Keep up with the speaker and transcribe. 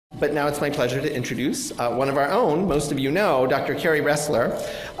But now it's my pleasure to introduce one of our own. Most of you know Dr. Kerry Ressler.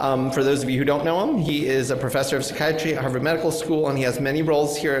 For those of you who don't know him, he is a professor of psychiatry at Harvard Medical School, and he has many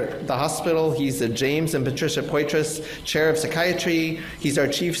roles here at the hospital. He's the James and Patricia Poitras Chair of Psychiatry. He's our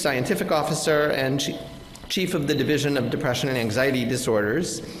Chief Scientific Officer and Chief of the Division of Depression and Anxiety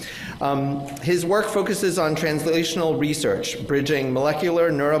Disorders. His work focuses on translational research, bridging molecular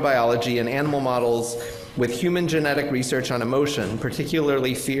neurobiology and animal models with human genetic research on emotion,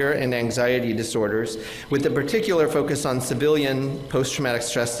 particularly fear and anxiety disorders, with a particular focus on civilian post-traumatic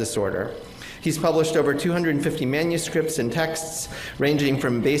stress disorder. He's published over 250 manuscripts and texts, ranging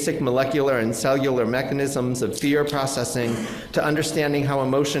from basic molecular and cellular mechanisms of fear processing to understanding how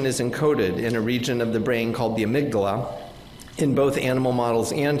emotion is encoded in a region of the brain called the amygdala in both animal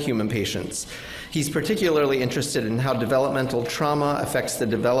models and human patients. He's particularly interested in how developmental trauma affects the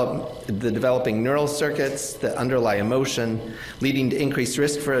developing neural circuits that underlie emotion, leading to increased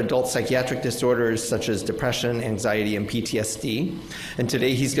risk for adult psychiatric disorders such as depression, anxiety, and PTSD. And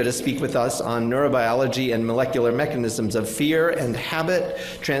today he's going to speak with us on neurobiology and molecular mechanisms of fear and habit,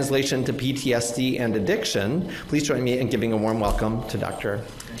 translation to PTSD and addiction. Please join me in giving a warm welcome to Dr.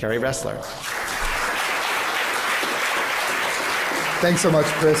 Kerry Ressler. Thanks so much,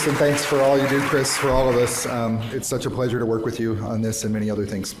 Chris, and thanks for all you do, Chris, for all of us. It's such a pleasure to work with you on this and many other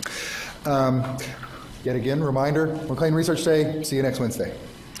things. Yet again, reminder, McLean Research Day, see you next Wednesday.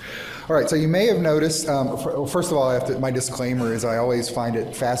 All right, so you may have noticed, first of all, my disclaimer is I always find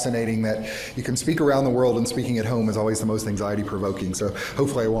it fascinating that you can speak around the world and speaking at home is always the most anxiety-provoking, so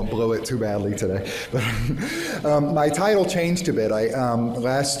hopefully I won't blow it too badly today. But my title changed a bit.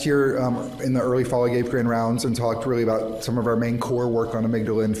 Last year, in the early fall, I gave grand rounds and talked really about some of our main core work on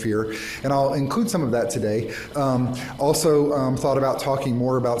amygdala and fear, and I'll include some of that today. Also thought about talking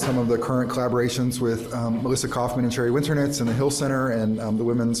more about some of the current collaborations with Melissa Kaufman and Sherry Winternitz and the Hill Center and the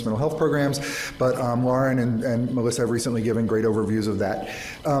Women's Mental Health programs, but Lauren and Melissa have recently given great overviews of that.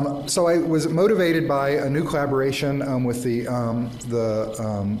 So I was motivated by a new collaboration with the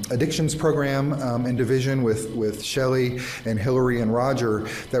addictions program and division with Shelley and Hillary and Roger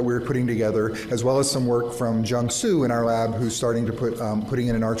that we're putting together, as well as some work from Jung Soo in our lab, who's starting to putting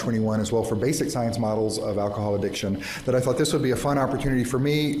in an R21 as well for basic science models of alcohol addiction, that I thought this would be a fun opportunity for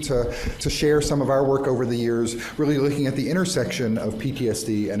me to share some of our work over the years, really looking at the intersection of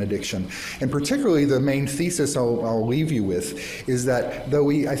PTSD and addiction. And particularly the main thesis I'll leave you with is that though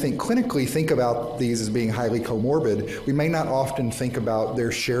we, I think, clinically think about these as being highly comorbid, we may not often think about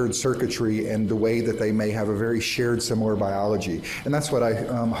their shared circuitry and the way that they may have a very shared similar biology. And that's what I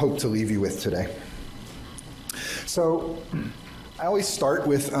hope to leave you with today. So I always start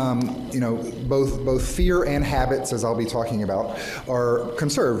with, both fear and habits, as I'll be talking about, are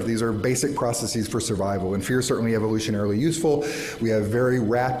conserved. These are basic processes for survival, and fear is certainly evolutionarily useful. We have very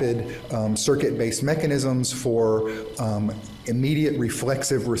rapid circuit-based mechanisms for immediate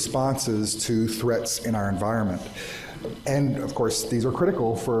reflexive responses to threats in our environment. And of course, these are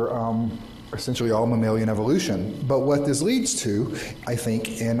critical for essentially all mammalian evolution. But what this leads to, I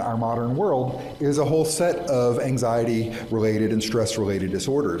think, in our modern world is a whole set of anxiety-related and stress-related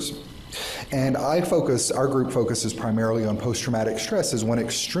disorders. And our group focuses primarily on post-traumatic stress as one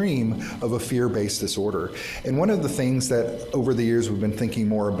extreme of a fear-based disorder. And one of the things that over the years we've been thinking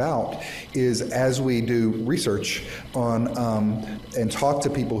more about is as we do research on and talk to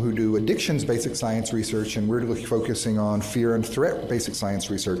people who do addictions basic science research, and we're focusing on fear and threat basic science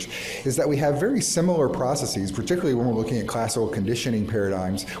research, is that we have very similar processes, particularly when we're looking at classical conditioning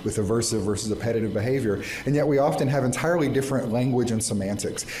paradigms with aversive versus appetitive behavior, and yet we often have entirely different language and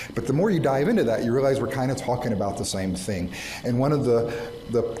semantics. But the more you dive into that, you realize we're kind of talking about the same thing. And one of the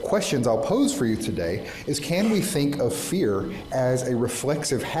questions I'll pose for you today is, can we think of fear as a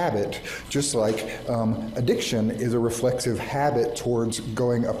reflexive habit, just like addiction is a reflexive habit towards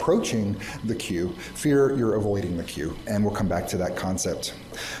approaching the cue? Fear, you're avoiding the cue, and we'll come back to that concept.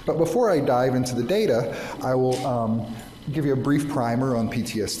 But before I dive into the data, I will give you a brief primer on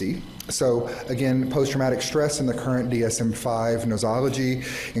PTSD. So again, post-traumatic stress in the current DSM-5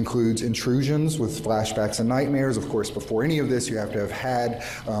 nosology includes intrusions with flashbacks and nightmares. Of course, before any of this, you have to have had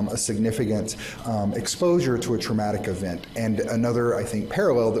a significant exposure to a traumatic event. And another, I think,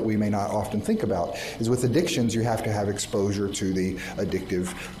 parallel that we may not often think about is with addictions, you have to have exposure to the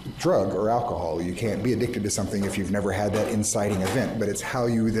addictive drug or alcohol. You can't be addicted to something if you've never had that inciting event, but it's how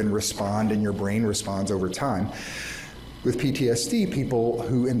you then respond and your brain responds over time. With PTSD, people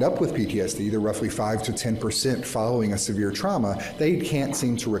who end up with PTSD, they're roughly 5 to 10% following a severe trauma, they can't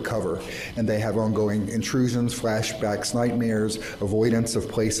seem to recover. And they have ongoing intrusions, flashbacks, nightmares, avoidance of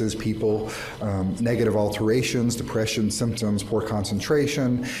places, people, negative alterations, depression symptoms, poor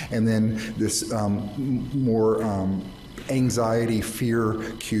concentration, and then this more anxiety, fear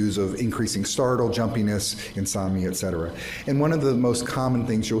cues of increasing startle, jumpiness, insomnia, etc. And one of the most common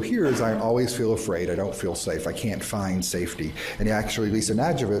things you'll hear is, I always feel afraid, I don't feel safe, I can't find safety. And actually, Lisa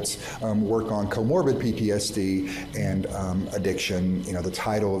Najovic's work on comorbid PTSD and addiction, the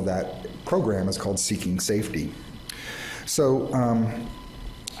title of that program is called Seeking Safety. So,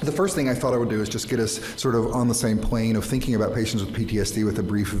 the first thing I thought I would do is just get us sort of on the same plane of thinking about patients with PTSD with a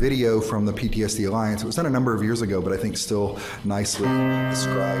brief video from the PTSD Alliance. It was done a number of years ago, but I think still nicely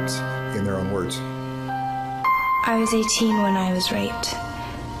describes in their own words. I was 18 when I was raped.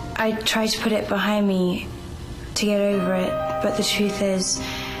 I tried to put it behind me to get over it, but the truth is,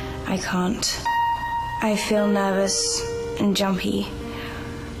 I can't. I feel nervous and jumpy.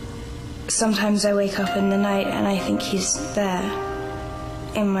 Sometimes I wake up in the night and I think he's there.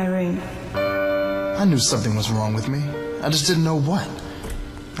 In my room. I knew something was wrong with me. I just didn't know what.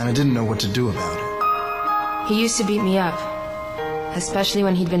 And I didn't know what to do about it. He used to beat me up, especially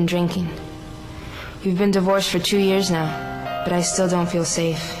when he'd been drinking. We've been divorced for 2 years now, but I still don't feel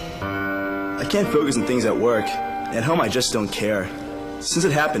safe. I can't focus on things at work. At home, I just don't care. Since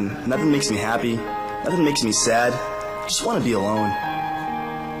it happened, nothing makes me happy, nothing makes me sad. I just want to be alone.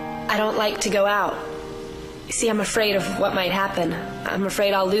 I don't like to go out. See, I'm afraid of what might happen. I'm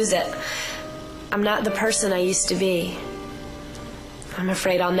afraid I'll lose it. I'm not the person I used to be. I'm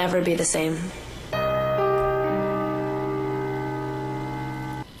afraid I'll never be the same.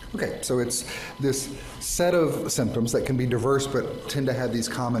 Okay, so it's this set of symptoms that can be diverse but tend to have these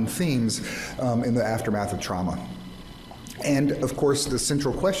common themes in the aftermath of trauma. And of course, the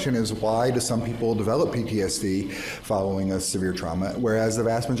central question is, why do some people develop PTSD following a severe trauma, whereas the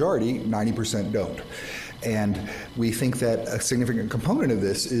vast majority, 90%, don't? And we think that a significant component of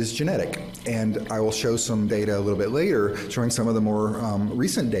this is genetic. And I will show some data a little bit later showing some of the more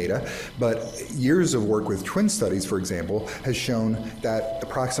recent data. But years of work with twin studies, for example, has shown that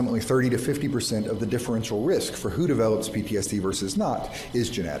approximately 30 to 50% of the differential risk for who develops PTSD versus not is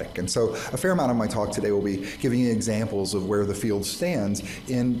genetic. And so a fair amount of my talk today will be giving you examples of where the field stands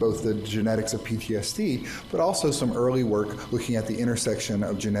in both the genetics of PTSD, but also some early work looking at the intersection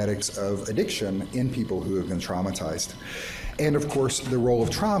of genetics of addiction in people who have been traumatized. And of course, the role of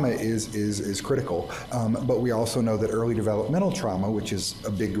trauma is critical. But we also know that early developmental trauma, which is a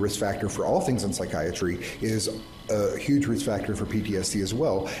big risk factor for all things in psychiatry, is a huge risk factor for PTSD as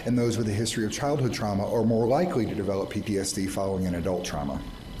well. And those with a history of childhood trauma are more likely to develop PTSD following an adult trauma.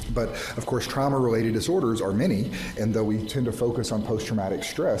 But of course, trauma-related disorders are many, and though we tend to focus on post-traumatic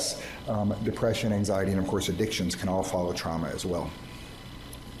stress, depression, anxiety, and of course addictions can all follow trauma as well.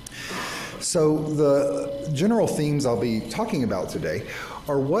 So the general themes I'll be talking about today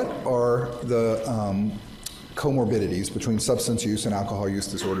are, what are the comorbidities between substance use and alcohol use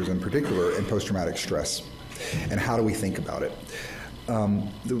disorders in particular and post-traumatic stress, and how do we think about it?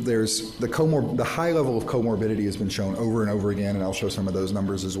 There's the high level of comorbidity has been shown over and over again, and I'll show some of those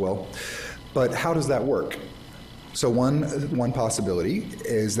numbers as well. But how does that work? So one possibility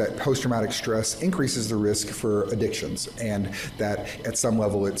is that post-traumatic stress increases the risk for addictions, and that at some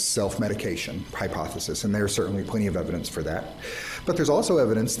level it's self-medication hypothesis, and there's certainly plenty of evidence for that. But there's also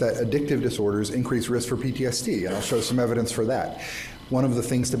evidence that addictive disorders increase risk for PTSD, and I'll show some evidence for that. One of the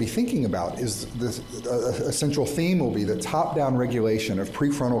things to be thinking about is this essential theme will be that top-down regulation of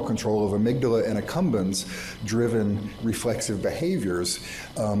prefrontal control of amygdala and accumbens-driven reflexive behaviors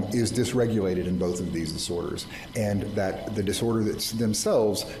is dysregulated in both of these disorders, and that the disorder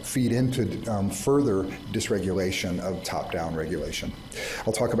themselves feed into further dysregulation of top-down regulation.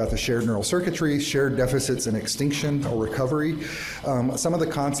 I'll talk about the shared neural circuitry, shared deficits and extinction or recovery, some of the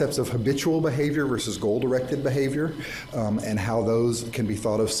concepts of habitual behavior versus goal-directed behavior, and how those can be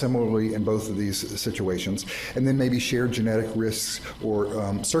thought of similarly in both of these situations, and then maybe shared genetic risks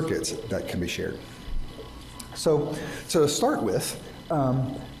or circuits that can be shared. So to start with,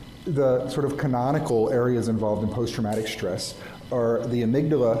 the sort of canonical areas involved in post-traumatic stress are the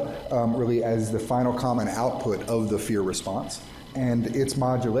amygdala really as the final common output of the fear response, and its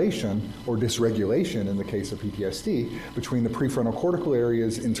modulation or dysregulation in the case of PTSD between the prefrontal cortical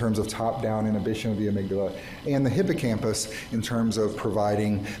areas in terms of top-down inhibition of the amygdala and the hippocampus in terms of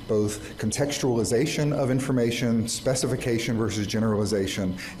providing both contextualization of information, specification versus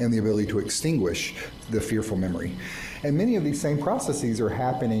generalization, and the ability to extinguish the fearful memory. And many of these same processes are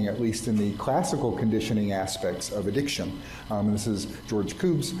happening, at least in the classical conditioning aspects of addiction. This is George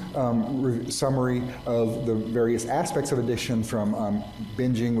Koob's summary of the various aspects of addiction, from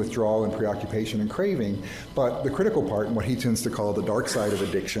binging, withdrawal, and preoccupation and craving. But the critical part, and what he tends to call the dark side of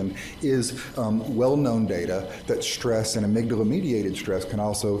addiction, is well-known data that stress and amygdala-mediated stress can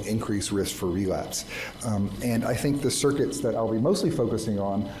also increase risk for relapse. And I think the circuits that I'll be mostly focusing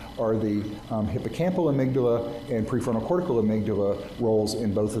on are the hippocampal amygdala and prefrontal cortical amygdala roles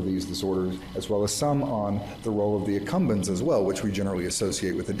in both of these disorders, as well as some on the role of the accumbens as well, which we generally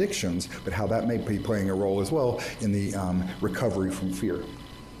associate with addictions, but how that may be playing a role as well in the recovery from fear.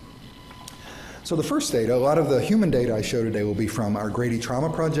 So the first data, a lot of the human data I show today will be from our Grady Trauma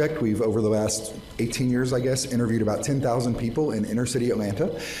Project. We've, over the last 18 years, I guess, interviewed about 10,000 people in inner city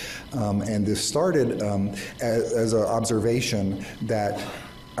Atlanta. And this started as an observation that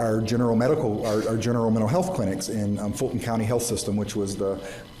our general mental health clinics in Fulton County Health System, which was the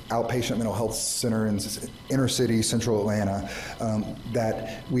outpatient mental health center in inner city central Atlanta,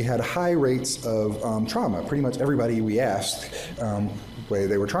 that we had high rates of trauma. Pretty much everybody we asked,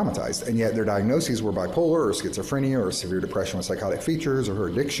 they were traumatized, and yet their diagnoses were bipolar or schizophrenia or severe depression with psychotic features or her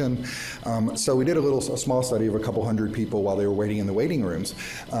addiction. So we did a small study of a couple hundred people while they were waiting in the waiting rooms,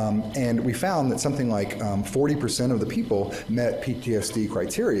 and we found that something like 40% of the people met PTSD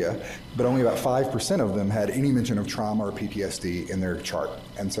criteria, but only about 5% of them had any mention of trauma or PTSD in their chart.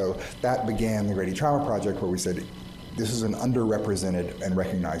 And so that began the Grady Trauma Project, where we said, this is an underrepresented and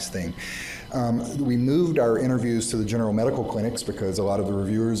recognized thing. We moved our interviews to the general medical clinics because a lot of the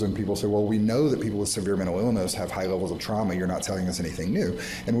reviewers and people say, well, we know that people with severe mental illness have high levels of trauma. You're not telling us anything new.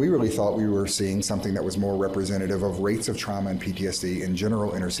 And we really thought we were seeing something that was more representative of rates of trauma and PTSD in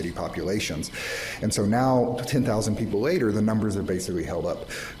general inner city populations. And so now, 10,000 people later, the numbers have basically held up.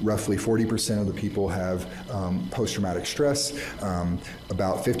 Roughly 40% of the people have post-traumatic stress.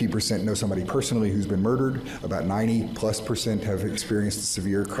 About 50% know somebody personally who's been murdered. About 90+% have experienced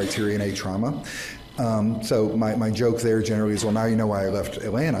severe Criterion A trauma. So my joke there generally is, well, now you know why I left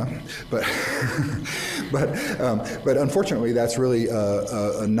Atlanta, but but unfortunately that's really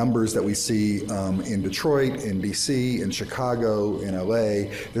numbers that we see in Detroit, in DC, in Chicago, in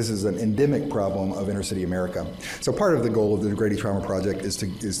LA. This is an endemic problem of inner city America. So part of the goal of the Grady Trauma Project is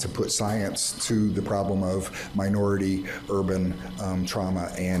to put science to the problem of minority urban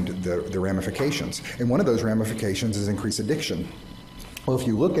trauma and the ramifications. And one of those ramifications is increased addiction. Well, if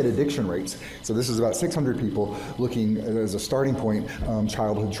you look at addiction rates, so this is about 600 people looking as a starting point,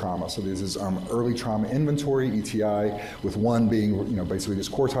 childhood trauma. So this is early trauma inventory, ETI, with 1 being, basically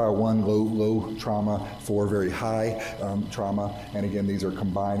just quartile 1, low trauma, 4 very high trauma. And again, these are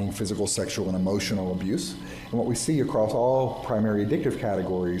combining physical, sexual, and emotional abuse. And what we see across all primary addictive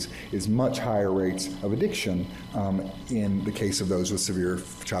categories is much higher rates of addiction in the case of those with severe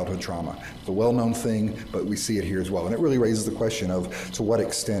childhood trauma. It's a well-known thing, but we see it here as well. And it really raises the question of, to what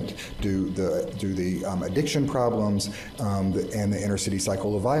extent do the addiction problems and the inner city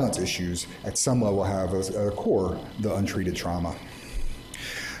cycle of violence issues at some level have as a core the untreated trauma?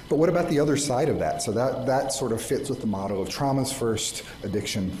 But what about the other side of that? So that sort of fits with the model of traumas first,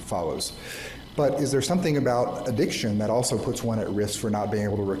 addiction follows. But is there something about addiction that also puts one at risk for not being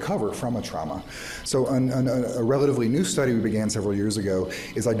able to recover from a trauma? So a relatively new study we began several years ago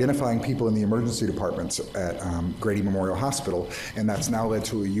is identifying people in the emergency departments at Grady Memorial Hospital, and that's now led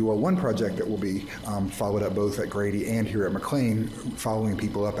to a UO1 project that will be followed up both at Grady and here at McLean, following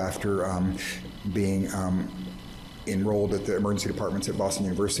people up after being enrolled at the emergency departments at Boston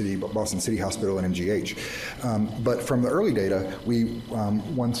University, Boston City Hospital, and MGH. But from the early data, we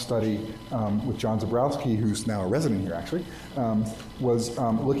one study with John Zabrowski, who's now a resident here actually, was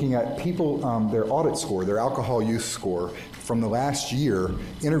looking at people, their audit score, their alcohol use score from the last year,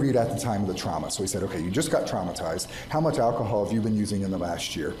 interviewed at the time of the trauma. So we said, okay, you just got traumatized. How much alcohol have you been using in the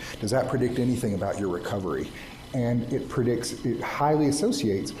last year? Does that predict anything about your recovery? And it highly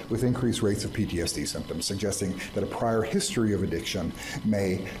associates with increased rates of PTSD symptoms, suggesting that a prior history of addiction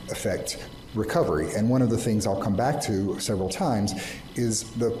may affect recovery. And one of the things I'll come back to several times is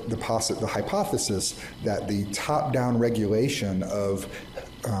the hypothesis that the top-down regulation of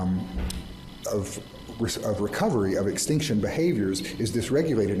recovery of extinction behaviors is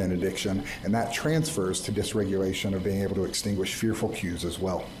dysregulated in addiction, and that transfers to dysregulation of being able to extinguish fearful cues as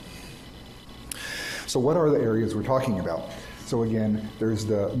well. So what are the areas we're talking about? So again, there's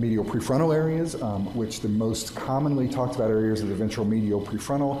the medial prefrontal areas, which the most commonly talked about areas are the ventral medial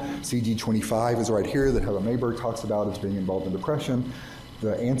prefrontal. CG25 is right here that Heather Mayberg talks about as being involved in depression.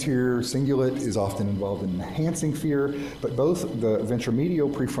 The anterior cingulate is often involved in enhancing fear, but both the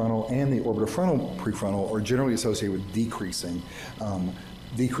ventromedial prefrontal and the orbitofrontal prefrontal are generally associated with decreasing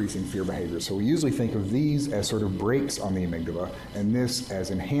fear behavior. So we usually think of these as sort of brakes on the amygdala, and this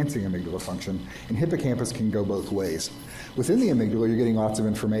as enhancing amygdala function. And hippocampus can go both ways. Within the amygdala, you're getting lots of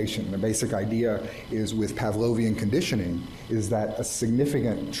information. The basic idea is with Pavlovian conditioning is that a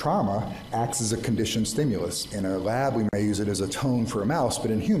significant trauma acts as a conditioned stimulus. In a lab, we may use it as a tone for a mouse,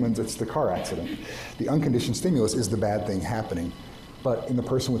 but in humans, it's the car accident. The unconditioned stimulus is the bad thing happening. But in the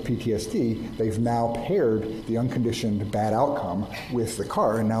person with PTSD, they've now paired the unconditioned bad outcome with the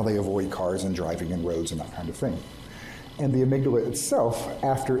car, and now they avoid cars and driving in roads and that kind of thing. And the amygdala itself,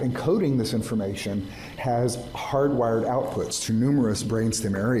 after encoding this information, has hardwired outputs to numerous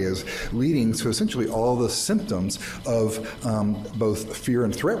brainstem areas, leading to essentially all the symptoms of both fear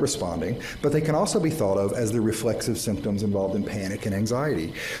and threat responding, but they can also be thought of as the reflexive symptoms involved in panic and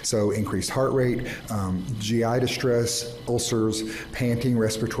anxiety. So increased heart rate, GI distress, ulcers, panting,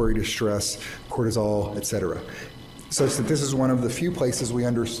 respiratory distress, cortisol, etc. Such that this is one of the few places we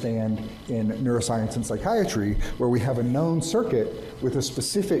understand in neuroscience and psychiatry where we have a known circuit with a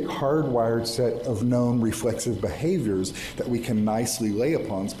specific hardwired set of known reflexive behaviors that we can nicely lay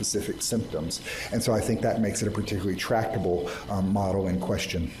upon specific symptoms. And so I think that makes it a particularly tractable model in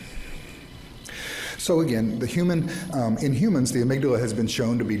question. So again, in humans, the amygdala has been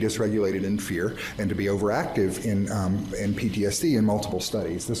shown to be dysregulated in fear and to be overactive in PTSD in multiple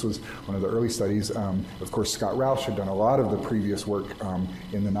studies. This was one of the early studies. Of course, Scott Rausch had done a lot of the previous work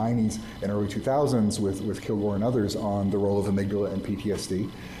in the 90s and early 2000s with Kilgore and others on the role of amygdala in PTSD.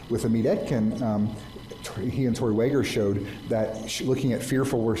 With Amit Etkin, he and Tori Wager showed that looking at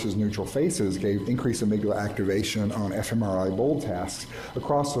fearful versus neutral faces gave increased amygdala activation on fMRI bold tasks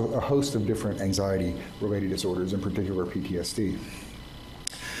across a host of different anxiety-related disorders, in particular PTSD.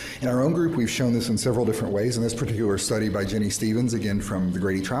 In our own group, we've shown this in several different ways, and this particular study by Jenny Stevens, again from the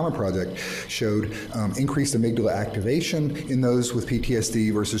Grady Trauma Project, showed increased amygdala activation in those with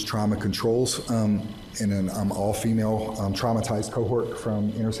PTSD versus trauma controls in an all-female traumatized cohort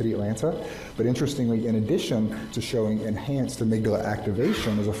from inner-city Atlanta. But interestingly, in addition to showing enhanced amygdala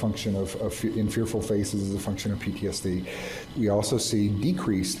activation as a function in fearful faces as a function of PTSD, we also see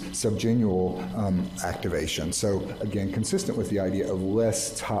decreased subgenual activation. So again, consistent with the idea of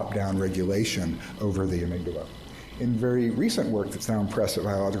less top-down regulation over the amygdala. In very recent work that's now in press at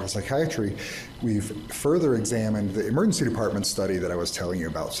Biological Psychiatry, we've further examined the emergency department study that I was telling you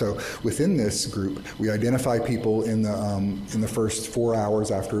about. So within this group, we identify people in the first 4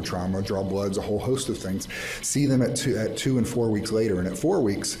 hours after a trauma, draw bloods, a whole host of things, see them at 2 and 4 weeks later. And at 4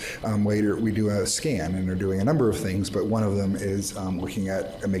 weeks later, we do a scan, and they're doing a number of things, but one of them is looking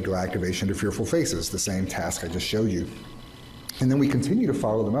at amygdala activation to fearful faces, the same task I just showed you. And then we continue to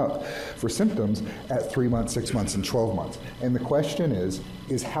follow them up for symptoms at 3 months, 6 months, and 12 months. And the question is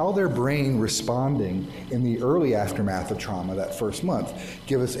how their brain responding in the early aftermath of trauma, that first month,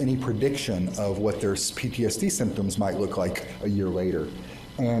 give us any prediction of what their PTSD symptoms might look like a year later.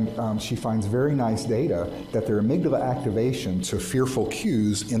 And she finds very nice data that their amygdala activation to fearful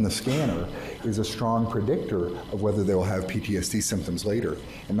cues in the scanner is a strong predictor of whether they will have PTSD symptoms later.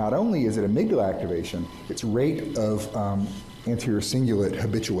 And not only is it amygdala activation, its rate of anterior cingulate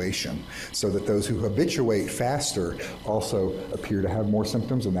habituation, so that those who habituate faster also appear to have more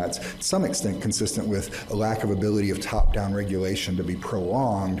symptoms, and that's to some extent consistent with a lack of ability of top-down regulation to be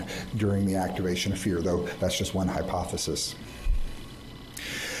prolonged during the activation of fear, though that's just one hypothesis.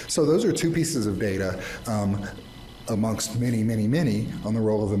 So those are two pieces of data amongst many, many, many on the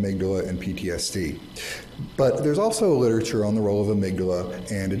role of amygdala and PTSD. But there's also literature on the role of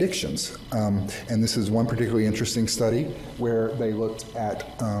amygdala and addictions. And this is one particularly interesting study where they looked at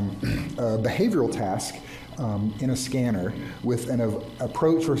a behavioral task in a scanner with an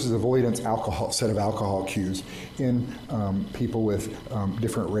approach versus avoidance set of alcohol cues in people with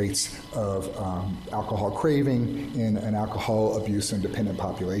different rates of alcohol craving in an alcohol abuse and dependent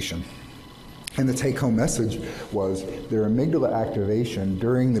population. And the take-home message was their amygdala activation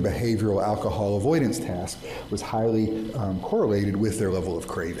during the behavioral alcohol avoidance task was highly correlated with their level of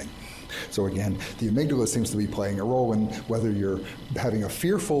craving. So again, the amygdala seems to be playing a role in whether you're having a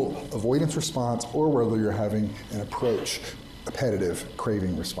fearful avoidance response or whether you're having an approach, appetitive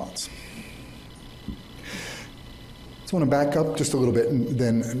craving response. So I want to back up just a little bit and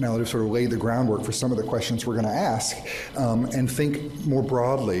then now to sort of lay the groundwork for some of the questions we're going to ask and think more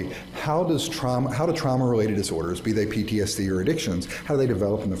broadly. how do trauma-related disorders, be they PTSD or addictions, how do they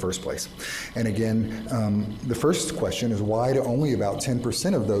develop in the first place? And again, the first question is, why do only about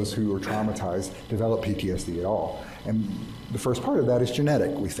 10% of those who are traumatized develop PTSD at all? And the first part of that is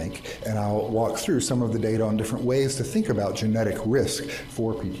genetic, we think, and I'll walk through some of the data on different ways to think about genetic risk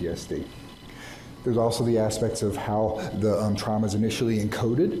for PTSD. There's also the aspects of how the trauma is initially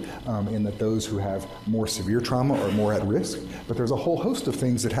encoded, in that those who have more severe trauma are more at risk. But there's a whole host of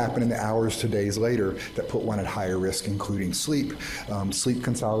things that happen in the hours to days later that put one at higher risk, including sleep, sleep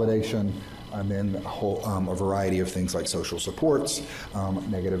consolidation, and then a variety of things like social supports,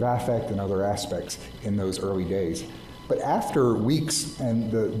 negative affect, and other aspects in those early days. But after weeks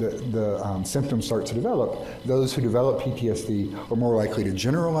and the symptoms start to develop, those who develop PTSD are more likely to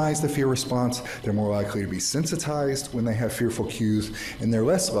generalize the fear response, they're more likely to be sensitized when they have fearful cues, and they're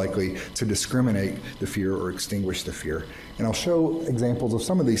less likely to discriminate the fear or extinguish the fear. And I'll show examples of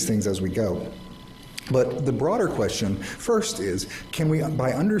some of these things as we go. But the broader question first is, can we,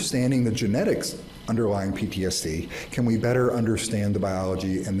 by understanding the genetics underlying PTSD, can we better understand the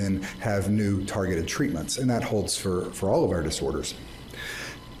biology and then have new targeted treatments? And that holds for all of our disorders.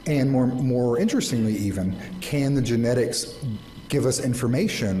 And more interestingly even, can the genetics give us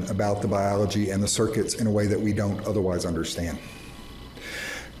information about the biology and the circuits in a way that we don't otherwise understand?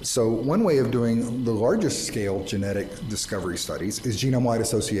 So one way of doing the largest scale genetic discovery studies is genome-wide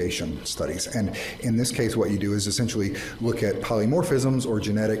association studies. And in this case, what you do is essentially look at polymorphisms or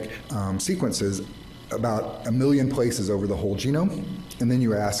genetic sequences about 1 million places over the whole genome. And then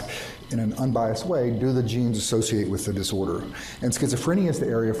you ask, in an unbiased way, do the genes associate with the disorder? And schizophrenia is the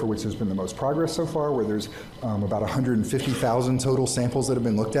area for which there's been the most progress so far, where there's about 150,000 total samples that have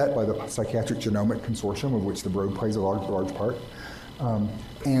been looked at by the Psychiatric Genomic Consortium, of which the Broad plays a large part.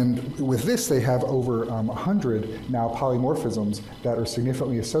 And with this, they have over 100 now polymorphisms that are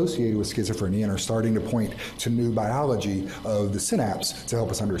significantly associated with schizophrenia and are starting to point to new biology of the synapse to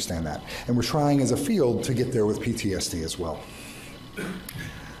help us understand that. And we're trying as a field to get there with PTSD as well.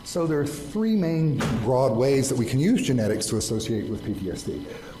 So there are 3 main broad ways that we can use genetics to associate with PTSD.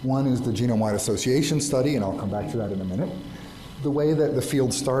 One is the genome-wide association study, and I'll come back to that in a minute. The way that the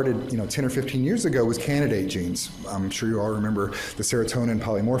field started, 10 or 15 years ago was candidate genes. I'm sure you all remember the serotonin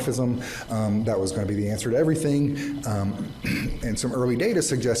polymorphism. That was going to be the answer to everything. And some early data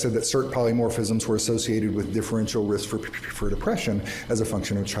suggested that certain polymorphisms were associated with differential risk for depression as a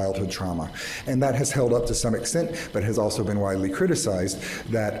function of childhood trauma. And that has held up to some extent, but has also been widely criticized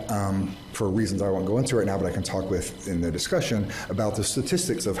that, for reasons I won't go into right now, but I can talk with in the discussion, about the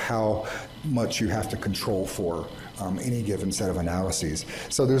statistics of how much you have to control for any given set of analyses.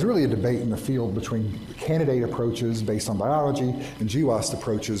 So there's really a debate in the field between candidate approaches based on biology and GWAS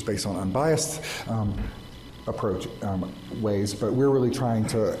approaches based on unbiased ways, but we're really trying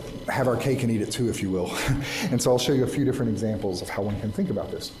to have our cake and eat it too, if you will. And so I'll show you a few different examples of how one can think about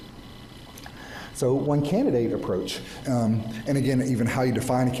this. So one candidate approach, and again, even how you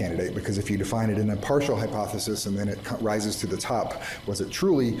define a candidate, because if you define it in a partial hypothesis and then it rises to the top, was it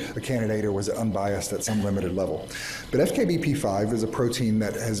truly a candidate or was it unbiased at some limited level? But FKBP5 is a protein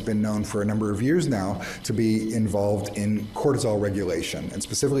that has been known for a number of years now to be involved in cortisol regulation. And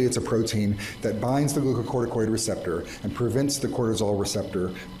specifically, it's a protein that binds the glucocorticoid receptor and prevents the cortisol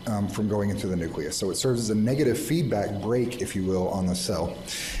receptor from going into the nucleus. So it serves as a negative feedback brake, if you will, on the cell.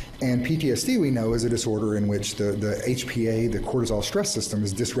 And PTSD, we know, is a disorder in which the HPA, the cortisol stress system,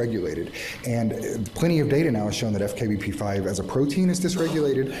 is dysregulated. And plenty of data now has shown that FKBP5 as a protein is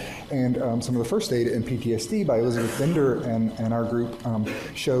dysregulated. And some of the first data in PTSD by Elizabeth Bender and our group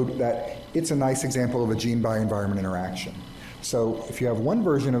showed that it's a nice example of a gene-by-environment interaction. So if you have one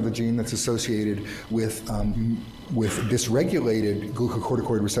version of the gene that's associated with dysregulated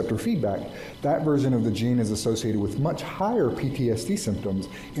glucocorticoid receptor feedback, that version of the gene is associated with much higher PTSD symptoms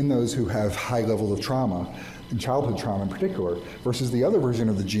in those who have high levels of trauma, and childhood trauma in particular, versus the other version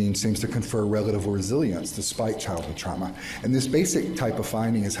of the gene seems to confer relative resilience despite childhood trauma. And this basic type of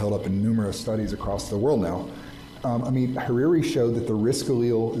finding is held up in numerous studies across the world now. Hariri showed that the risk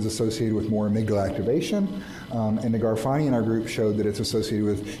allele is associated with more amygdala activation, and Nagarfani in our group showed that it's associated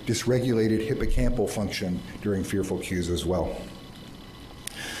with dysregulated hippocampal function during fearful cues as well.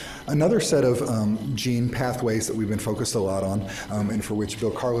 Another set of gene pathways that we've been focused a lot on, and for which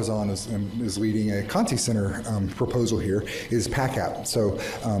Bill Carlazon is leading a Conti Center proposal here, is PACAP. So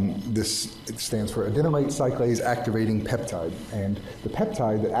this stands for adenylate cyclase activating peptide. And the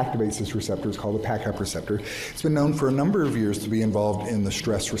peptide that activates this receptor is called the PACAP receptor. It's been known for a number of years to be involved in the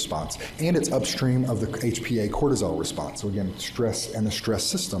stress response, and it's upstream of the HPA cortisol response. So again, stress and the stress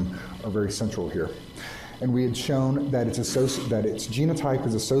system are very central here. And we had shown that its genotype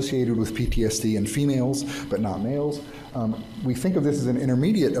is associated with PTSD in females, but not males. We think of this as an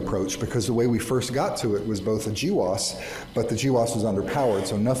intermediate approach because the way we first got to it was both a GWAS, but the GWAS was underpowered,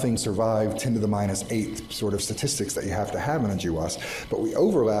 so nothing survived 10 to the minus 8 sort of statistics that you have to have in a GWAS. But we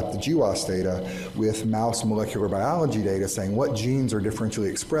overlapped the GWAS data with mouse molecular biology data saying what genes are differentially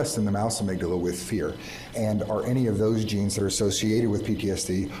expressed in the mouse amygdala with fear, and are any of those genes that are associated with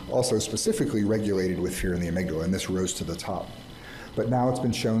PTSD also specifically regulated with fear in the amygdala, and this rose to the top. But now it's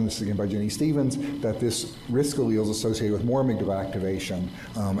been shown, this again by Jenny Stevens, that this risk allele is associated with more amygdala activation,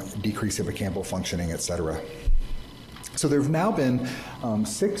 decreased hippocampal functioning, et cetera. So there have now been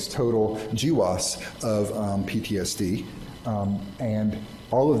 6 total GWAS of PTSD, and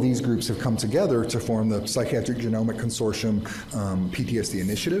all of these groups have come together to form the Psychiatric Genomic Consortium PTSD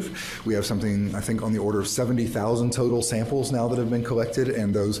Initiative. We have something, I think, on the order of 70,000 total samples now that have been collected,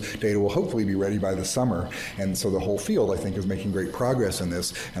 and those data will hopefully be ready by the summer. And so the whole field, I think, is making great progress in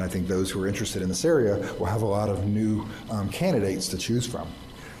this, and I think those who are interested in this area will have a lot of new candidates to choose from.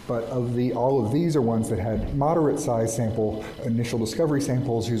 But all of these are ones that had moderate size sample, initial discovery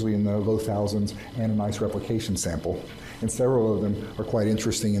samples, usually in the low thousands, and a nice replication sample. And several of them are quite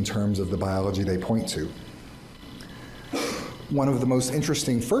interesting in terms of the biology they point to. One of the most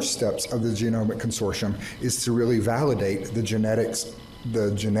interesting first steps of the Genomic Consortium is to really validate the genetic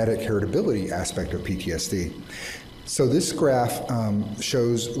heritability aspect of PTSD. So this graph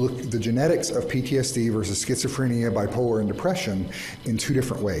shows the genetics of PTSD versus schizophrenia, bipolar, and depression in 2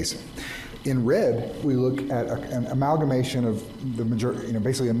 different ways. In red, we look at an amalgamation of the majority,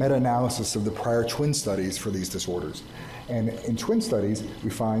 basically a meta-analysis of the prior twin studies for these disorders. And in twin studies, we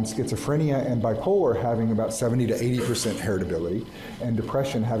find schizophrenia and bipolar having about 70 to 80% heritability, and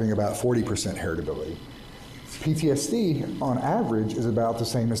depression having about 40% heritability. PTSD, on average, is about the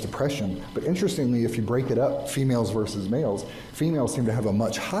same as depression, but interestingly, if you break it up, females versus males, females seem to have a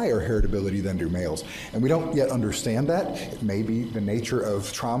much higher heritability than do males. And we don't yet understand that. It may be the nature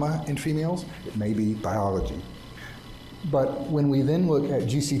of trauma in females, it may be biology. But when we then look at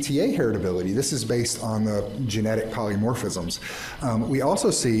GCTA heritability, this is based on the genetic polymorphisms, we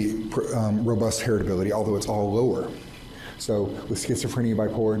also see robust heritability, although it's all lower. So with schizophrenia,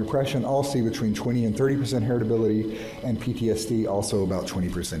 bipolar, and depression, all see between 20 and 30% heritability, and PTSD also about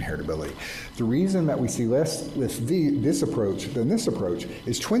 20% heritability. The reason that we see less with this approach than this approach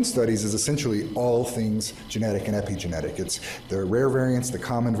is twin studies is essentially all things genetic and epigenetic. It's the rare variants, the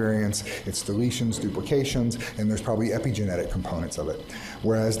common variants, it's deletions, duplications, and there's probably epigenetic components of it.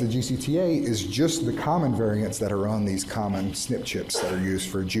 Whereas the GCTA is just the common variants that are on these common SNP chips that are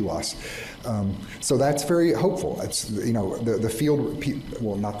used for GWAS. So that's very hopeful. It's, the field,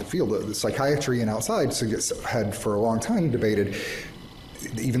 well, not the field, the psychiatry and outside had for a long time debated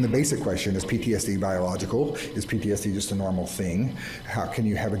even the basic question, is PTSD biological? Is PTSD just a normal thing? How can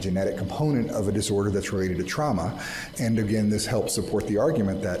you have a genetic component of a disorder that's related to trauma? And again, this helps support the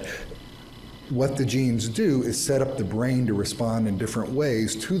argument that what the genes do is set up the brain to respond in different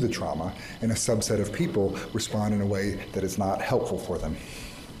ways to the trauma, and a subset of people respond in a way that is not helpful for them.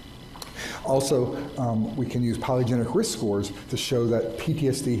 Also, we can use polygenic risk scores to show that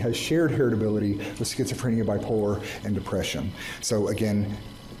PTSD has shared heritability with schizophrenia, bipolar, and depression. So again,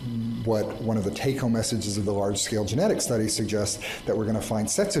 one of the take-home messages of the large-scale genetic study suggests that we're going to find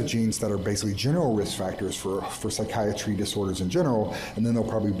sets of genes that are basically general risk factors for psychiatry disorders in general, and then there'll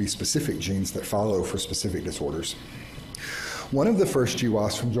probably be specific genes that follow for specific disorders. One of the first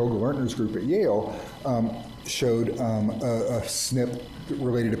GWAS from Joel Gelerntner's group at Yale showed a SNP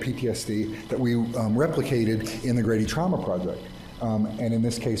related to PTSD that we replicated in the Grady Trauma Project. And in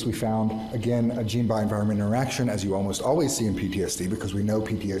this case, we found, again, a gene-by-environment interaction, as you almost always see in PTSD, because we know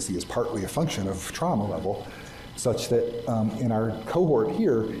PTSD is partly a function of trauma level, such that in our cohort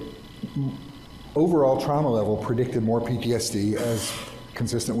here, overall trauma level predicted more PTSD as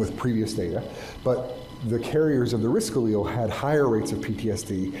consistent with previous data, but the carriers of the risk allele had higher rates of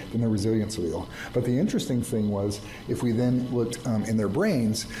PTSD than the resilience allele. But the interesting thing was, if we then looked in their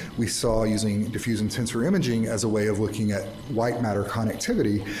brains, we saw, using diffuse and tensor imaging as a way of looking at white matter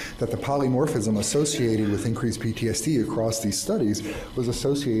connectivity, that the polymorphism associated with increased PTSD across these studies was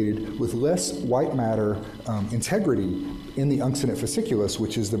associated with less white matter integrity in the uncinate fasciculus,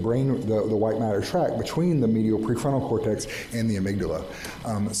 which is the brain, the white matter tract between the medial prefrontal cortex and the amygdala.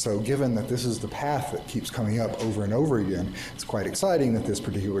 So given that this is the path that keeps coming up over and over again. It's quite exciting that this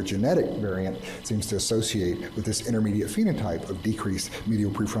particular genetic variant seems to associate with this intermediate phenotype of decreased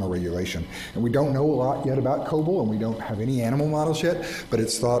medial prefrontal regulation. And we don't know a lot yet about COBOL, and we don't have any animal models yet, but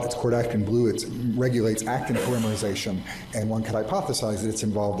it's thought it's chordactin blue, it regulates actin polymerization, and one could hypothesize that it's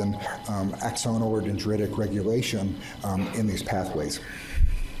involved in axonal or dendritic regulation in these pathways.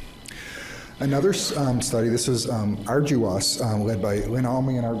 Another study, this is our GWAS, led by Lynn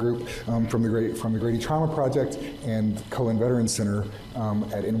Alming and our group from the Grady Trauma Project and Cohen Veterans Center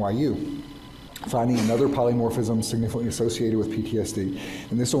at NYU, finding another polymorphism significantly associated with PTSD.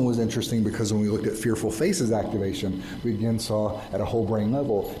 And this one was interesting because when we looked at fearful faces activation, we again saw at a whole brain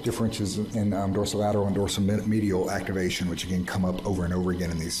level differences in dorsolateral and dorsomedial activation, which again come up over and over again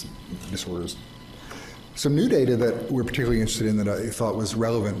in these disorders. Some new data that we're particularly interested in that I thought was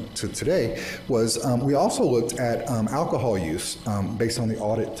relevant to today was we also looked at alcohol use based on the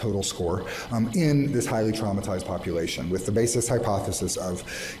audit total score in this highly traumatized population with the basis hypothesis of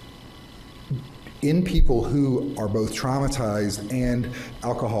in people who are both traumatized and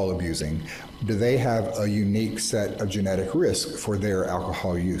alcohol abusing, do they have a unique set of genetic risk for their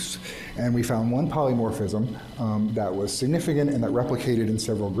alcohol use? And we found one polymorphism that was significant and that replicated in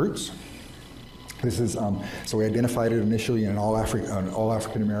several groups. This is, so we identified it initially in an all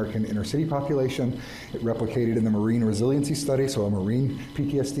African American inner city population. It replicated in the Marine resiliency study, so a Marine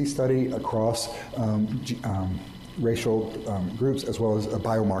PTSD study across racial groups, as well as a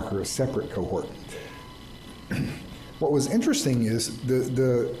biomarker, a separate cohort. What was interesting is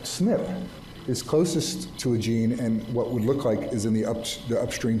the SNP is closest to a gene and what would look like is in the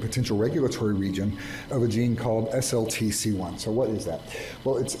upstream potential regulatory region of a gene called SLTC1. So what is that?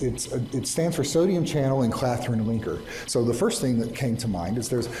 Well, it stands for sodium channel and clathrin linker. So the first thing that came to mind is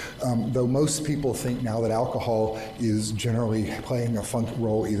there's, though most people think now that alcohol is generally playing a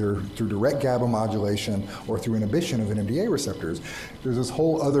role either through direct GABA modulation or through inhibition of NMDA receptors, there's this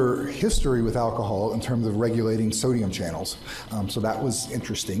whole other history with alcohol in terms of regulating sodium channels. So that was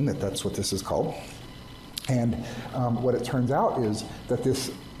interesting that that's what this is called. And what it turns out is that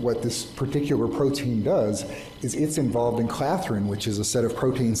what this particular protein does is it's involved in clathrin, which is a set of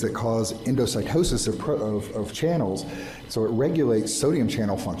proteins that cause endocytosis of channels. So it regulates sodium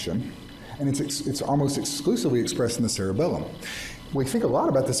channel function, and it's almost exclusively expressed in the cerebellum. We think a lot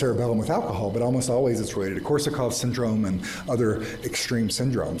about the cerebellum with alcohol, but almost always it's related to Korsakoff syndrome and other extreme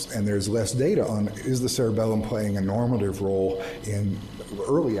syndromes. And there's less data on is the cerebellum playing a normative role in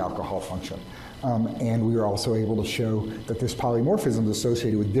early alcohol function. And we were also able to show that this polymorphism is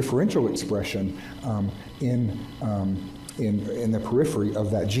associated with differential expression in the periphery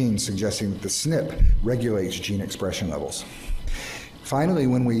of that gene, suggesting that the SNP regulates gene expression levels. Finally,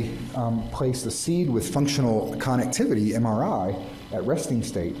 when we placed a seed with functional connectivity, MRI, at resting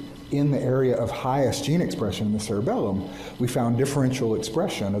state in the area of highest gene expression in the cerebellum, we found differential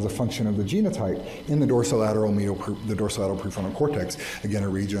expression as a function of the genotype in the dorsolateral prefrontal cortex. Again, a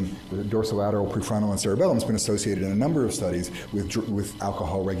region, the dorsolateral prefrontal and cerebellum has been associated in a number of studies with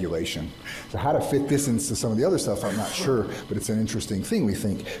alcohol regulation. So how to fit this into some of the other stuff, I'm not sure, but it's an interesting thing, we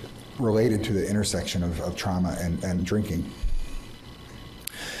think, related to the intersection of trauma and drinking.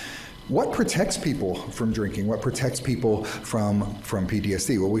 What protects people from drinking? What protects people from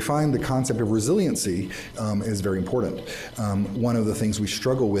PTSD? Well, we find the concept of resiliency is very important. One of the things we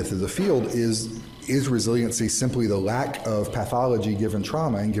struggle with as a field is resiliency simply the lack of pathology given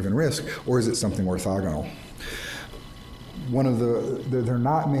trauma and given risk, or is it something orthogonal? There are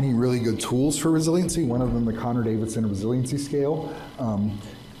not many really good tools for resiliency. One of them, the Connor-Davidson resiliency scale,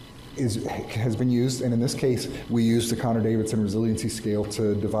 has been used, and in this case, we use the Connor-Davidson resiliency scale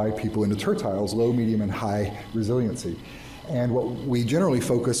to divide people into tertiles, low, medium, and high resiliency. And what we generally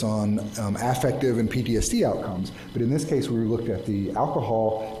focus on affective and PTSD outcomes, but in this case, we looked at the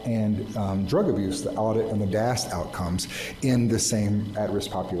alcohol and drug abuse, the audit and the DAST outcomes in the same at-risk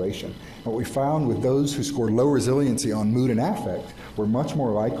population. What we found with those who scored low resiliency on mood and affect were much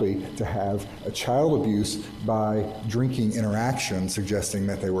more likely to have a child abuse by drinking interaction, suggesting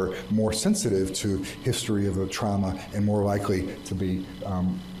that they were more sensitive to history of a trauma and more likely to be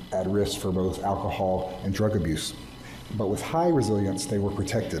at risk for both alcohol and drug abuse. But with high resilience, they were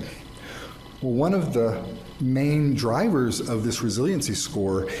protected. Well, one of the main drivers of this resiliency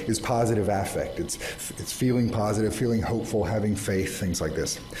score is positive affect. It's feeling positive, feeling hopeful, having faith, things like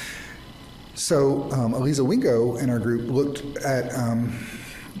this. So Eliza Wingo and our group looked at,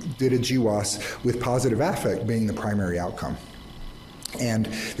 did a GWAS with positive affect being the primary outcome. And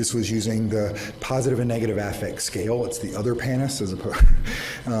this was using the positive and negative affect scale. It's the other PANAS as opposed.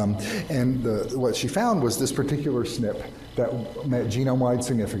 What she found was this particular SNP that met genome-wide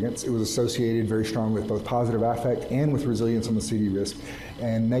significance. It was associated very strongly with both positive affect and with resilience on the CD risk,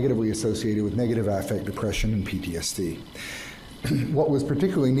 and negatively associated with negative affect, depression, and PTSD. What was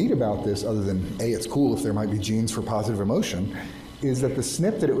particularly neat about this, other than A, it's cool if there might be genes for positive emotion, is that the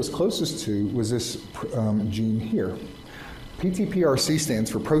SNP that it was closest to was this gene here. PTPRC stands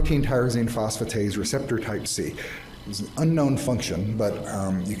for protein tyrosine phosphatase receptor type C. It's an unknown function, but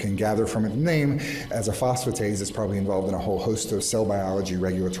you can gather from its name as a phosphatase it's probably involved in a whole host of cell biology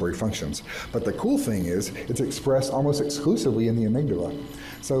regulatory functions. But the cool thing is it's expressed almost exclusively in the amygdala.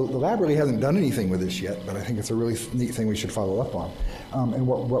 So the lab really hasn't done anything with this yet, but I think it's a really neat thing we should follow up on. And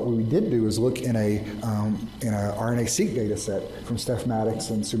what we did do is look in a RNA-seq data set from Steph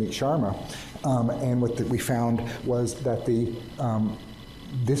Maddox and Sumit Sharma, and what we found was that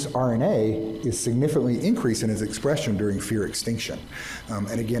this RNA is significantly increased in its expression during fear extinction.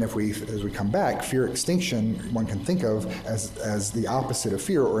 And again, as we come back, fear extinction one can think of as the opposite of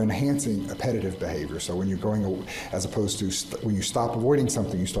fear, or enhancing appetitive behavior. So when you're going, as opposed to when you stop avoiding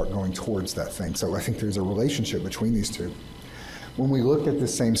something, you start going towards that thing. So I think there's a relationship between these two. When we looked at the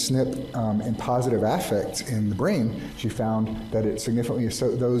same SNP in positive affect in the brain, she found that it significantly,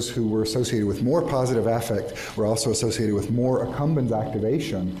 those who were associated with more positive affect were also associated with more accumbens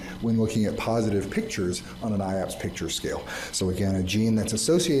activation when looking at positive pictures on an IAPS picture scale. So again, a gene that's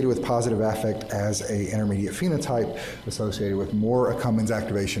associated with positive affect as an intermediate phenotype, associated with more accumbens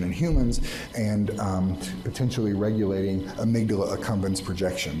activation in humans, and potentially regulating amygdala accumbens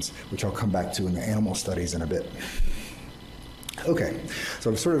projections, which I'll come back to in the animal studies in a bit. Okay, so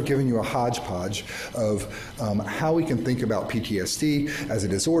I've sort of given you a hodgepodge of how we can think about PTSD as a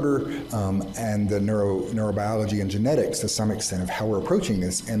disorder, and the neurobiology and genetics to some extent of how we're approaching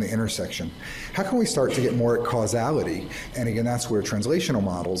this and the intersection. How can we start to get more at causality? And again, that's where translational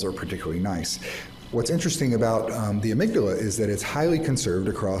models are particularly nice. What's interesting about the amygdala is that it's highly conserved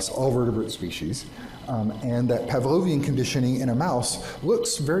across all vertebrate species, and that Pavlovian conditioning in a mouse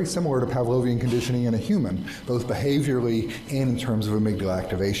looks very similar to Pavlovian conditioning in a human, both behaviorally and in terms of amygdala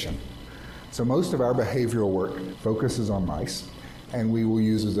activation. So most of our behavioral work focuses on mice, and we will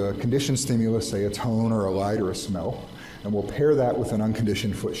use as a conditioned stimulus, say a tone or a light or a smell, and we'll pair that with an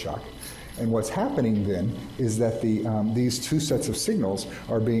unconditioned foot shock. And what's happening then is that these two sets of signals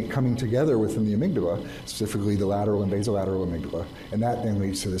are coming together within the amygdala, specifically the lateral and basolateral amygdala, and that then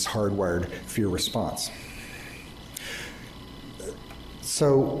leads to this hardwired fear response.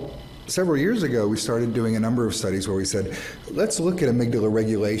 So several years ago, we started doing a number of studies where we said, let's look at amygdala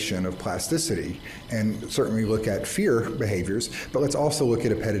regulation of plasticity and certainly look at fear behaviors, but let's also look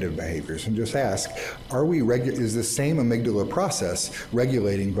at appetitive behaviors and just ask, is the same amygdala process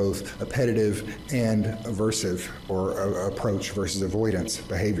regulating both appetitive and aversive or approach versus avoidance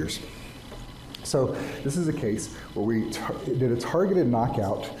behaviors? So this is a case where we did a targeted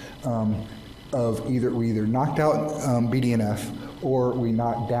knockout of we either knocked out BDNF or we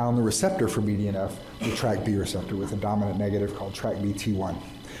knocked down the receptor for BDNF, the TrkB receptor, with a dominant negative called TrkB-T1.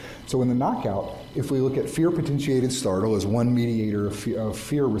 So in the knockout, if we look at fear-potentiated startle as one mediator of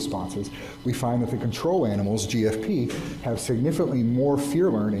fear responses, we find that the control animals, GFP, have significantly more fear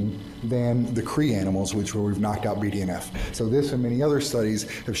learning than the Cree animals, where we've knocked out BDNF. So this and many other studies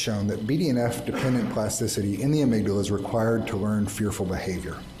have shown that BDNF-dependent plasticity in the amygdala is required to learn fearful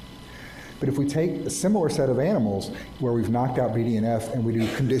behavior. But if we take a similar set of animals where we've knocked out BDNF and we do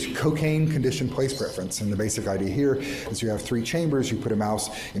cocaine conditioned place preference, and the basic idea here is you have 3 chambers, you put a mouse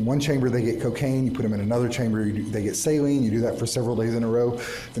in one chamber, they get cocaine, you put them in another chamber, they get saline, you do that for several days in a row.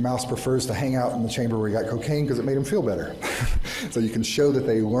 The mouse prefers to hang out in the chamber where you got cocaine because it made him feel better. So you can show that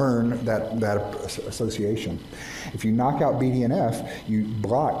they learn that association. If you knock out BDNF, you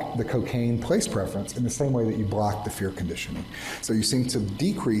block the cocaine place preference in the same way that you block the fear conditioning. So you seem to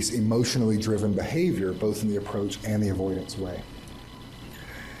decrease emotionally driven behavior, both in the approach and the avoidance way.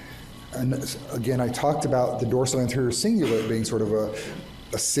 And again, I talked about the dorsal anterior cingulate being sort of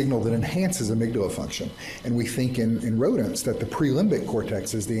a signal that enhances amygdala function. And we think in rodents that the prelimbic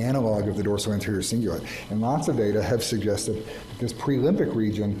cortex is the analog of the dorsal anterior cingulate. And lots of data have suggested that this prelimbic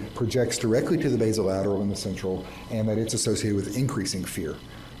region projects directly to the basolateral and the central, and that it's associated with increasing fear.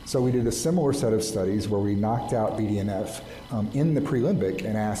 So we did a similar set of studies where we knocked out BDNF in the prelimbic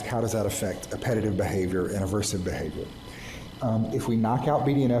and asked how does that affect appetitive behavior and aversive behavior. If we knock out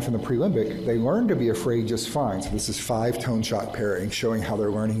BDNF in the prelimbic, they learn to be afraid just fine. So this is 5 tone shock pairing, showing how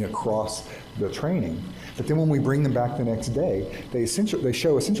they're learning across the training. But then when we bring them back the next day, they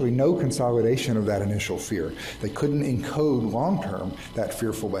show essentially no consolidation of that initial fear. They couldn't encode long-term that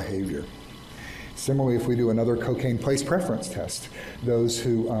fearful behavior. Similarly, if we do another cocaine place preference test, those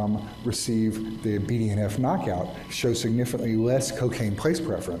who receive the BDNF knockout show significantly less cocaine place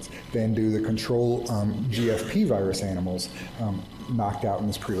preference than do the control GFP virus animals knocked out in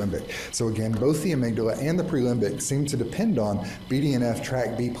this prelimbic. So again, both the amygdala and the prelimbic seem to depend on BDNF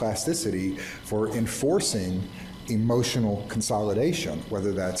tract B plasticity for enforcing emotional consolidation,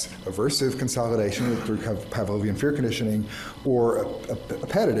 whether that's aversive consolidation through Pavlovian fear conditioning or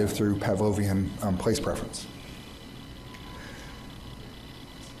appetitive through Pavlovian place preference.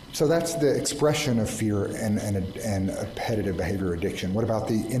 So that's the expression of fear and appetitive behavior addiction. What about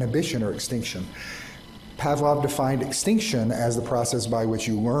the inhibition or extinction? Pavlov defined extinction as the process by which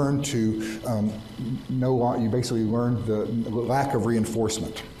you learn to you basically learn the lack of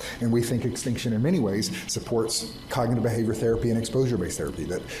reinforcement. And we think extinction in many ways supports cognitive behavior therapy and exposure-based therapy,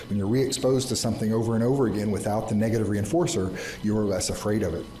 that when you're re-exposed to something over and over again without the negative reinforcer, you are less afraid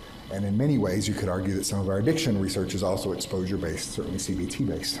of it. And in many ways, you could argue that some of our addiction research is also exposure-based, certainly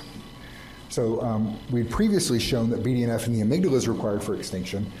CBT-based. So we'd previously shown that BDNF in the amygdala is required for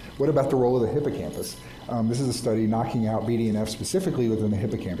extinction. What about the role of the hippocampus? This is a study knocking out BDNF specifically within the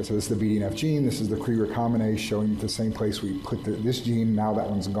hippocampus. So this is the BDNF gene. This is the Krieger recombinase showing the same place we put this gene. Now that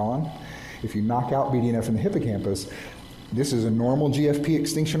one's gone. If you knock out BDNF in the hippocampus, this is a normal GFP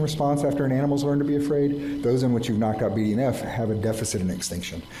extinction response after an animal's learned to be afraid. Those in which you've knocked out BDNF have a deficit in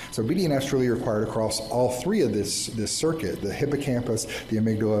extinction. So BDNF is really required across all 3 of this circuit, the hippocampus, the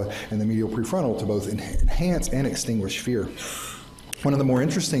amygdala, and the medial prefrontal, to both enhance and extinguish fear. One of the more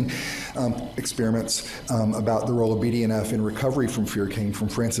interesting experiments about the role of BDNF in recovery from fear came from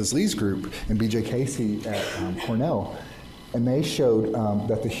Francis Lee's group and B.J. Casey at Cornell. And they showed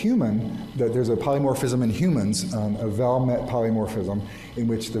that that there's a polymorphism in humans, a Val-Met polymorphism, in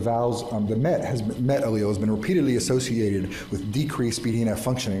which the Met allele has been repeatedly associated with decreased BDNF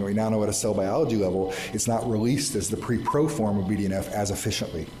functioning. We now know at a cell biology level, it's not released as the pre-pro form of BDNF as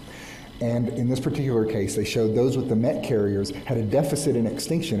efficiently. And in this particular case, they showed those with the Met carriers had a deficit in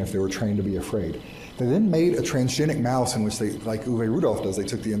extinction if they were trained to be afraid. They then made a transgenic mouse in which they, like Uwe Rudolph does, they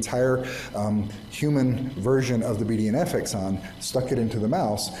took the entire human version of the BDNF exon, stuck it into the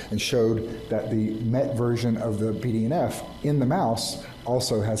mouse, and showed that the Met version of the BDNF in the mouse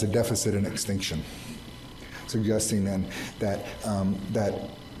also has a deficit in extinction, suggesting then that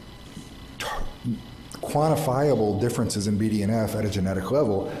quantifiable differences in BDNF at a genetic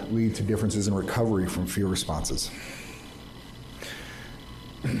level lead to differences in recovery from fear responses.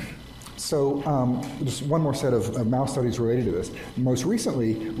 So just one more set of mouse studies related to this. Most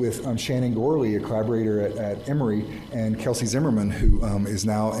recently with Shannon Gorley, a collaborator at Emory, and Kelsey Zimmerman, who is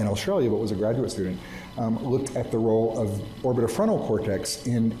now in Australia but was a graduate student, looked at the role of orbitofrontal cortex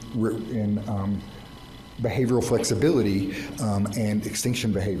in behavioral flexibility and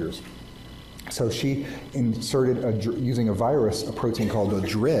extinction behaviors. So she inserted, using a virus, a protein called a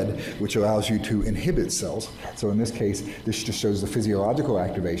DREAD, which allows you to inhibit cells. So in this case, this just shows the physiological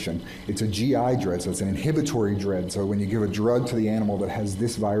activation. It's a GI DREAD, so it's an inhibitory DREAD. So when you give a drug to the animal that has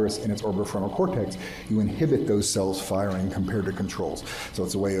this virus in its orbitofrontal cortex, you inhibit those cells firing compared to controls. So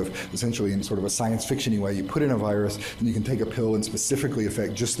it's a way of, essentially in sort of a science fiction-y way, you put in a virus, and you can take a pill and specifically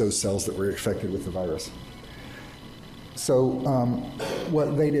affect just those cells that were affected with the virus. So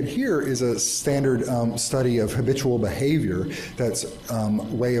what they did here is a standard study of habitual behavior that's a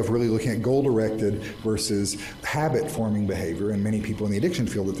way of really looking at goal-directed versus habit-forming behavior. And many people in the addiction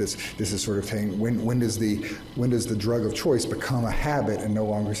feel that this is sort of saying, when does the drug of choice become a habit and no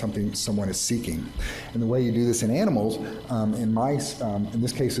longer something someone is seeking? And the way you do this in animals, in mice, in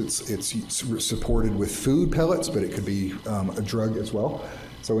this case it's supported with food pellets, but it could be a drug as well.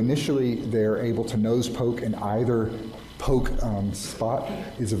 So initially they're able to nose poke, and either poke spot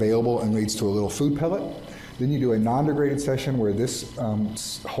is available and leads to a little food pellet. Then you do a non-degraded session where this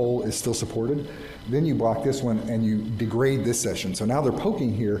hole is still supported. Then you block this one and you degrade this session. So now they're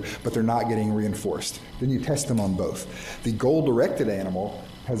poking here, but they're not getting reinforced. Then you test them on both. The goal-directed animal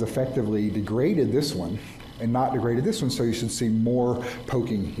has effectively degraded this one and not degraded this one, so you should see more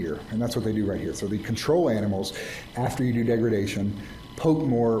poking here. And that's what they do right here. So the control animals, after you do degradation, poke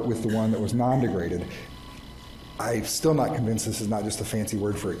more with the one that was non-degraded. I'm still not convinced this is not just a fancy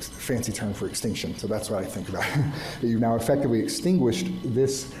term for extinction. So that's what I think about it. You've now effectively extinguished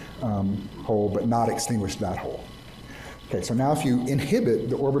this hole, but not extinguished that hole. Okay, so now if you inhibit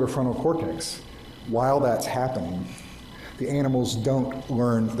the orbitofrontal cortex while that's happening, The animals don't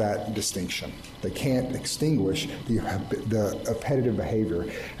learn that distinction. They can't extinguish the appetitive behavior,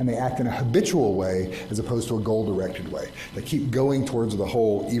 and they act in a habitual way as opposed to a goal-directed way. They keep going towards the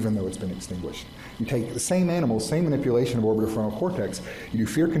hole even though it's been extinguished. You take the same animals, same manipulation of orbitofrontal cortex, you do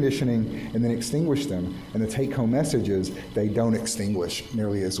fear conditioning and then extinguish them, and the take-home message is they don't extinguish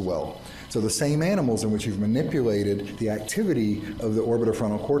nearly as well. So the same animals in which you've manipulated the activity of the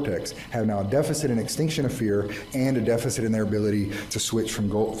orbitofrontal cortex have now a deficit in extinction of fear and a deficit in their ability to switch from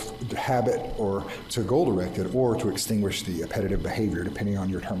habit or to goal-directed or to extinguish the appetitive behavior, depending on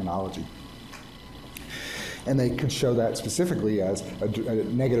your terminology. And they can show that specifically as a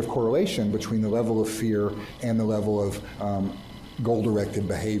negative correlation between the level of fear and the level of goal-directed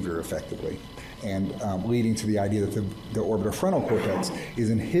behavior, effectively, and leading to the idea that the orbitofrontal cortex is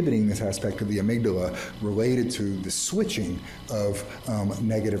inhibiting this aspect of the amygdala related to the switching of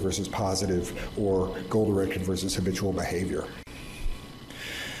negative versus positive or goal-directed versus habitual behavior.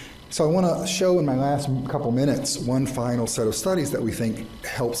 So I want to show in my last couple minutes one final set of studies that we think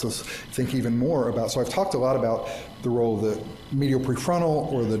helps us think even more about. So I've talked a lot about the role of the medial prefrontal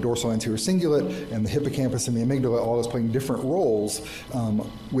or the dorsal anterior cingulate and the hippocampus and the amygdala, all as playing different roles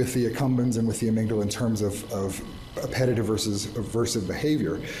with the accumbens and with the amygdala in terms of appetitive versus aversive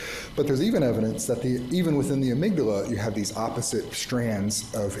behavior. But there's even evidence that even within the amygdala, you have these opposite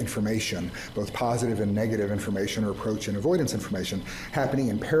strands of information, both positive and negative information or approach and avoidance information, happening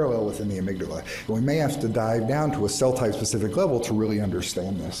in parallel within the amygdala. And we may have to dive down to a cell type specific level to really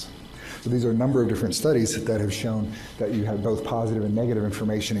understand this. So these are a number of different studies that have shown that you have both positive and negative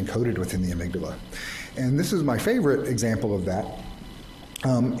information encoded within the amygdala. And this is my favorite example of that,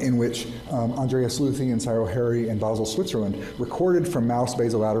 in which Andreas Luthi and Cyril Harry in Basel, Switzerland, recorded from mouse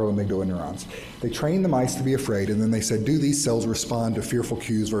basolateral amygdala neurons. They trained the mice to be afraid, and then they said, do these cells respond to fearful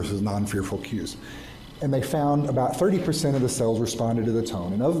cues versus non-fearful cues? And they found about 30% of the cells responded to the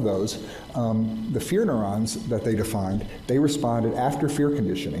tone. And of those, the fear neurons that they defined, they responded after fear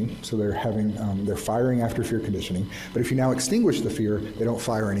conditioning. So they're firing after fear conditioning. But if you now extinguish the fear, they don't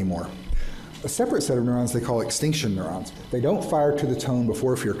fire anymore. A separate set of neurons they call extinction neurons. They don't fire to the tone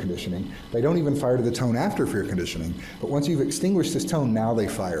before fear conditioning. They don't even fire to the tone after fear conditioning. But once you've extinguished this tone, now they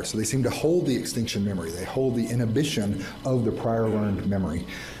fire. So they seem to hold the extinction memory. They hold the inhibition of the prior learned memory.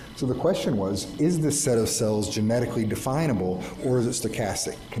 So the question was, is this set of cells genetically definable, or is it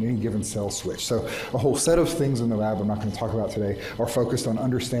stochastic? Can any given cell switch? So a whole set of things in the lab I'm not going to talk about today are focused on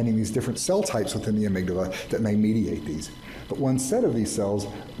understanding these different cell types within the amygdala that may mediate these. But one set of these cells,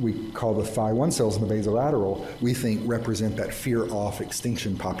 we call the Phi1 cells in the basolateral, we think represent that fear-off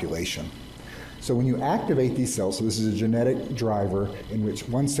extinction population. So when you activate these cells, so this is a genetic driver in which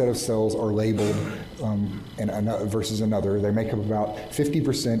one set of cells are labeled versus another. They make up about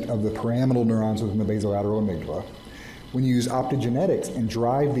 50% of the pyramidal neurons within the basolateral amygdala. When you use optogenetics and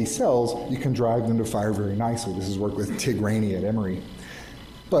drive these cells, you can drive them to fire very nicely. This is work with Tig Rainey at Emory.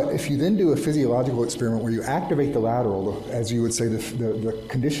 But if you then do a physiological experiment where you activate the lateral, as you would say, the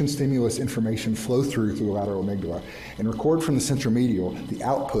conditioned stimulus information flow through the lateral amygdala, and record from the centromedial the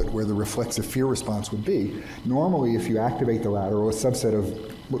output where the reflexive fear response would be, normally if you activate the lateral, a subset of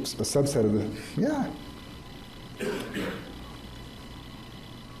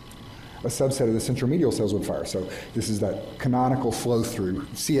the centromedial cells would fire. So this is that canonical flow through,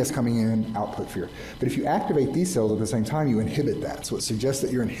 CS coming in, output fear. But if you activate these cells at the same time, you inhibit that. So it suggests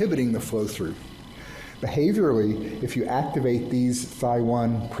that you're inhibiting the flow through. Behaviorally, if you activate these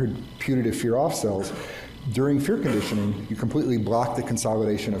Phi1 putative fear off cells, during fear conditioning, you completely block the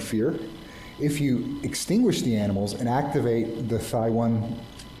consolidation of fear. If you extinguish the animals and activate the Phi1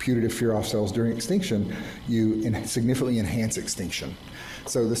 putative fear off cells during extinction, you significantly enhance extinction.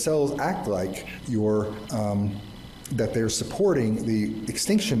 So the cells act like that they're supporting the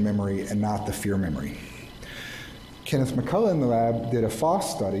extinction memory and not the fear memory. Kenneth McCullough in the lab did a FOSS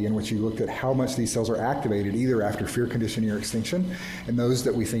study in which he looked at how much these cells are activated either after fear conditioning or extinction, and those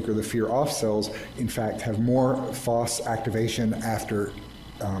that we think are the fear-off cells, in fact, have more FOSS activation after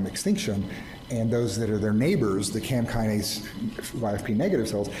extinction, and those that are their neighbors, the CAM kinase YFP negative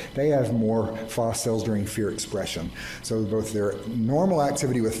cells, they have more FOSS cells during fear expression. So both their normal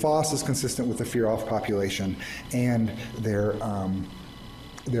activity with FOSS is consistent with the fear-off population, and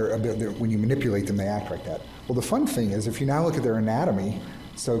when you manipulate them, they act like that. Well, the fun thing is, if you now look at their anatomy,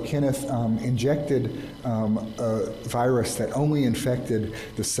 so Kenneth injected a virus that only infected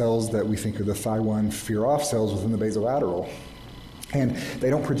the cells that we think are the Phi1 fear-off cells within the basolateral. And they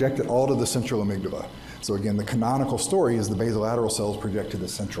don't project it all to the central amygdala. So again, the canonical story is the basolateral cells project to the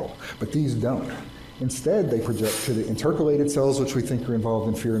central, but these don't. Instead, they project to the intercalated cells, which we think are involved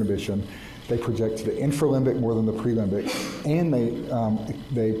in fear inhibition. They project to the infralimbic more than the prelimbic, and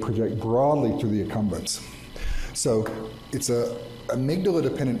they project broadly through the accumbens. So it's a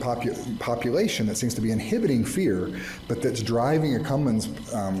amygdala-dependent population that seems to be inhibiting fear, but that's driving accumbens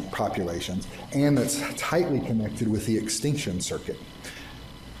populations, and that's tightly connected with the extinction circuit.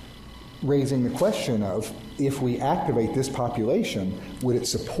 Raising the question of, if we activate this population, would it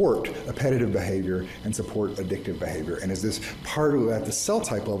support appetitive behavior and support addictive behavior? And is this part of at the cell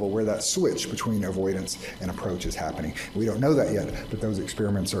type level where that switch between avoidance and approach is happening? We don't know that yet, but those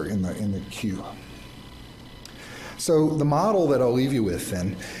experiments are in the queue. So the model that I'll leave you with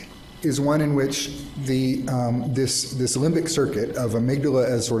then is one in which this limbic circuit of amygdala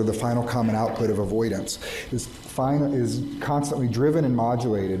as sort of the final common output of avoidance is constantly driven and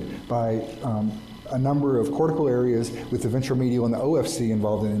modulated by a number of cortical areas with the ventromedial and the OFC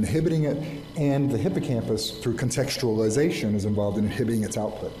involved in inhibiting it, and the hippocampus, through contextualization, is involved in inhibiting its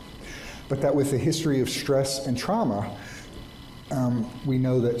output. But that with the history of stress and trauma, we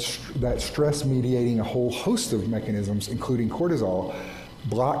know that stress mediating a whole host of mechanisms, including cortisol,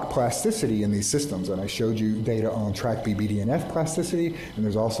 block plasticity in these systems. And I showed you data on TrkB BDNF plasticity, and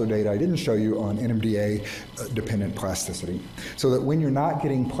there's also data I didn't show you on NMDA dependent plasticity. So that when you're not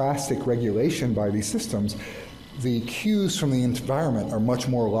getting plastic regulation by these systems, the cues from the environment are much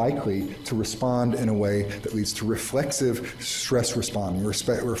more likely to respond in a way that leads to reflexive stress responding,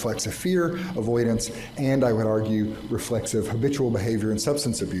 reflexive fear, avoidance, and I would argue reflexive habitual behavior and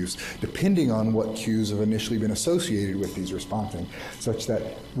substance abuse, depending on what cues have initially been associated with these responding, such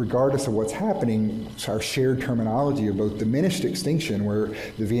that regardless of what's happening, our shared terminology of both diminished extinction, where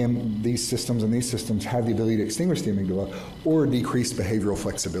these systems and these systems have the ability to extinguish the amygdala, or decreased behavioral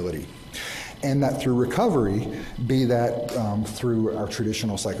flexibility. And that through recovery, be that through our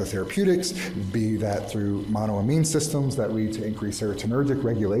traditional psychotherapeutics, be that through monoamine systems that lead to increased serotonergic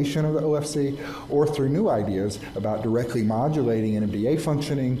regulation of the OFC, or through new ideas about directly modulating NMDA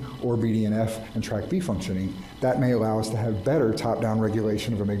functioning or BDNF and TrkB functioning, that may allow us to have better top-down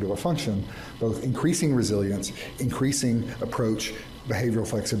regulation of amygdala function, both increasing resilience, increasing approach, behavioral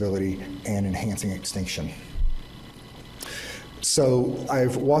flexibility, and enhancing extinction. So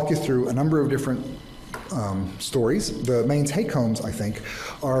I've walked you through a number of different stories. The main take-homes, I think,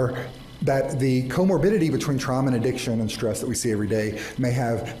 are that the comorbidity between trauma and addiction and stress that we see every day may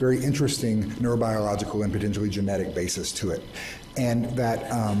have very interesting neurobiological and potentially genetic basis to it. And that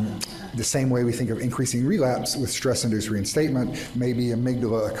the same way we think of increasing relapse with stress-induced reinstatement may be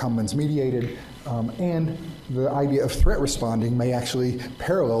amygdala accumbens mediated, and the idea of threat responding may actually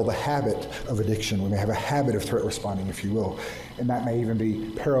parallel the habit of addiction. We may have a habit of threat responding, if you will. And that may even be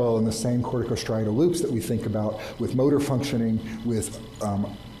parallel in the same corticostriatal loops that we think about with motor functioning, with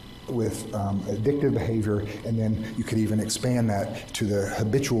addictive behavior, and then you could even expand that to the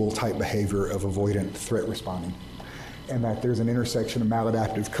habitual type behavior of avoidant threat responding. And that there's an intersection of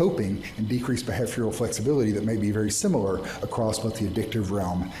maladaptive coping and decreased behavioral flexibility that may be very similar across both the addictive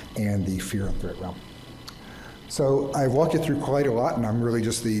realm and the fear and threat realm. So I've walked you through quite a lot, and I'm really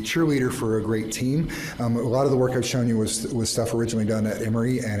just the cheerleader for a great team. A lot of the work I've shown you was stuff originally done at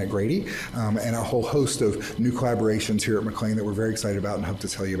Emory and at Grady, and a whole host of new collaborations here at McLean that we're very excited about and hope to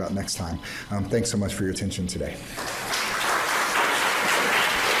tell you about next time. Thanks so much for your attention today.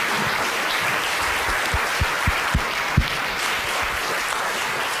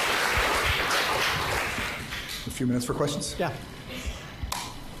 A few minutes for questions? Yeah.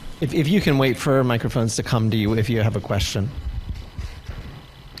 If you can wait for microphones to come to you if you have a question.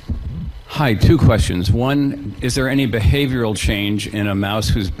 Hi, two questions. One, is there any behavioral change in a mouse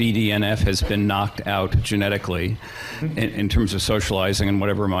whose BDNF has been knocked out genetically in terms of socializing and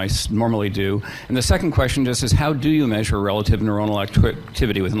whatever mice normally do? And the second question just is, how do you measure relative neuronal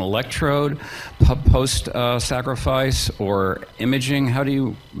activity with an electrode, post-sacrifice, or imaging? How do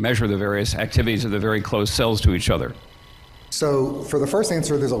you measure the various activities of the very close cells to each other? So for the first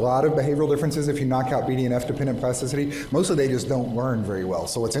answer, there's a lot of behavioral differences if you knock out BDNF-dependent plasticity. Mostly they just don't learn very well.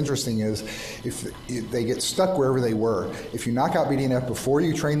 So what's interesting is if they get stuck wherever they were. If you knock out BDNF before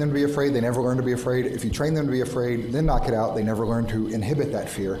you train them to be afraid, they never learn to be afraid. If you train them to be afraid, then knock it out, they never learn to inhibit that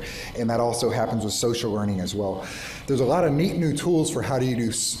fear. And that also happens with social learning as well. There's a lot of neat new tools for how do you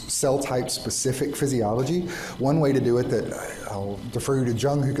do cell type specific physiology. One way to do it that I'll defer you to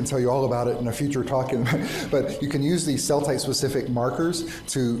Jung, who can tell you all about it in a future talk, but you can use these cell type specific markers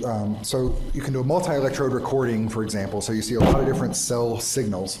to, so you can do a multi-electrode recording, for example, so you see a lot of different cell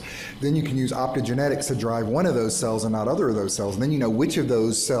signals. Then you can use optogenetics to drive one of those cells and not other of those cells, and then you know which of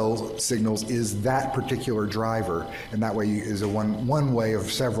those cell signals is that particular driver, and that way is one way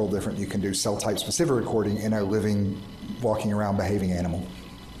of several different, you can do cell type specific recording in a living, walking around, behaving animal.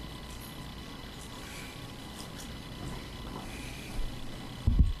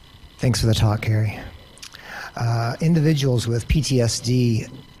 Thanks for the talk, Kerry. Individuals with PTSD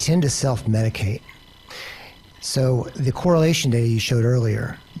tend to self-medicate. So the correlation data you showed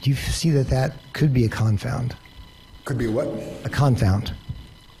earlier, do you see that that could be a confound? Could be what? A confound.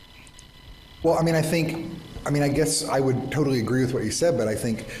 Well, I guess I would totally agree with what you said, but I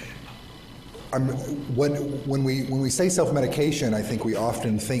think when we say self-medication, I think we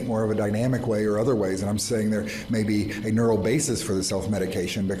often think more of a dynamic way or other ways, and I'm saying there may be a neural basis for the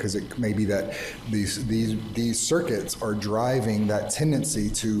self-medication because it may be that these circuits are driving that tendency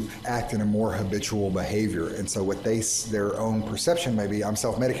to act in a more habitual behavior, and so what their own perception may be, I'm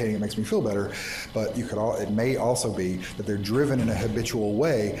self-medicating, it makes me feel better, but it may also be that they're driven in a habitual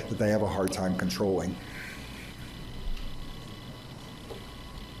way that they have a hard time controlling.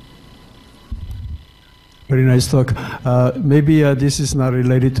 Very nice talk. Maybe this is not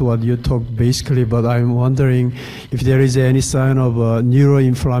related to what you talked basically, but I'm wondering if there is any sign of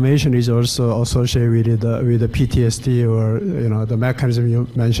neuroinflammation is also associated with the PTSD or the mechanism you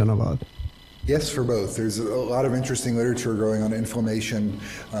mentioned about. Yes, for both. There's a lot of interesting literature going on inflammation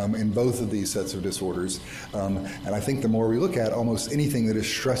in both of these sets of disorders. And I think the more we look at, almost anything that is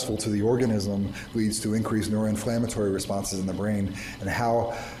stressful to the organism leads to increased neuroinflammatory responses in the brain. And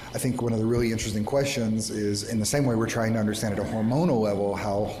how, I think one of the really interesting questions is, in the same way we're trying to understand at a hormonal level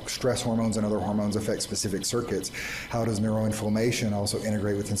how stress hormones and other hormones affect specific circuits, how does neuroinflammation also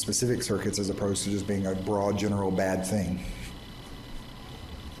integrate within specific circuits as opposed to just being a broad, general bad thing?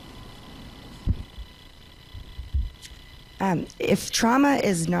 If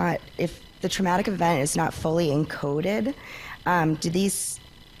the traumatic event is not fully encoded, do these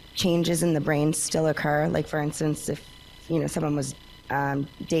changes in the brain still occur? Like, for instance, if someone was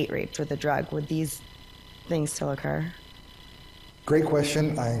date raped with a drug, would these things still occur? Great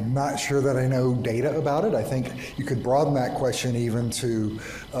question. I'm not sure that I know data about it. I think you could broaden that question even to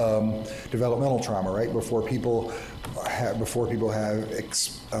developmental trauma, right? Before 3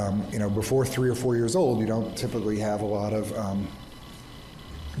 or 4 years old, you don't typically have a lot of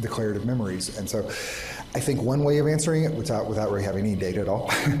declarative memories. And so I think one way of answering it, without really having any data at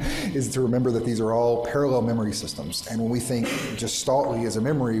all, is to remember that these are all parallel memory systems. And when we think gestaltly as a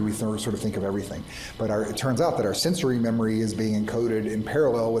memory, we sort of think of everything. But it turns out that our sensory memory is being encoded in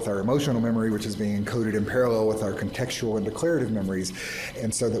parallel with our emotional memory, which is being encoded in parallel with our contextual and declarative memories.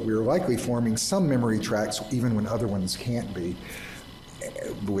 And so that we're likely forming some memory tracks even when other ones can't be,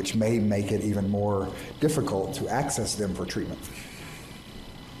 which may make it even more difficult to access them for treatment.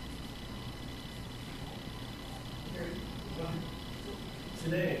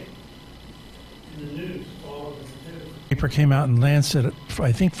 Today, in the news, all of the paper came out in Lancet,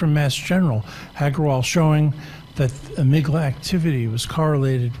 I think from Mass General, Agarwal, showing that amygdala activity was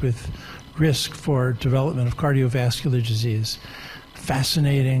correlated with risk for development of cardiovascular disease.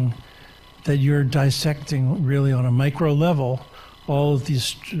 Fascinating that you're dissecting really on a micro level all of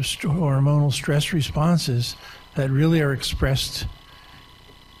these hormonal stress responses that really are expressed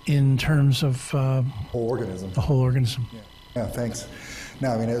in terms of the whole organism. Yeah, thanks.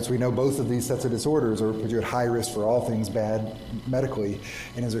 Now, as we know, both of these sets of disorders are put you at high risk for all things bad medically.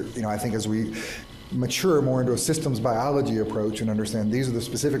 And I think as we mature more into a systems biology approach and understand these are the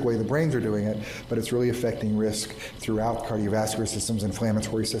specific way the brains are doing it, but it's really affecting risk throughout cardiovascular systems,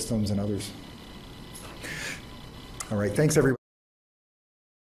 inflammatory systems, and others. All right, thanks everybody.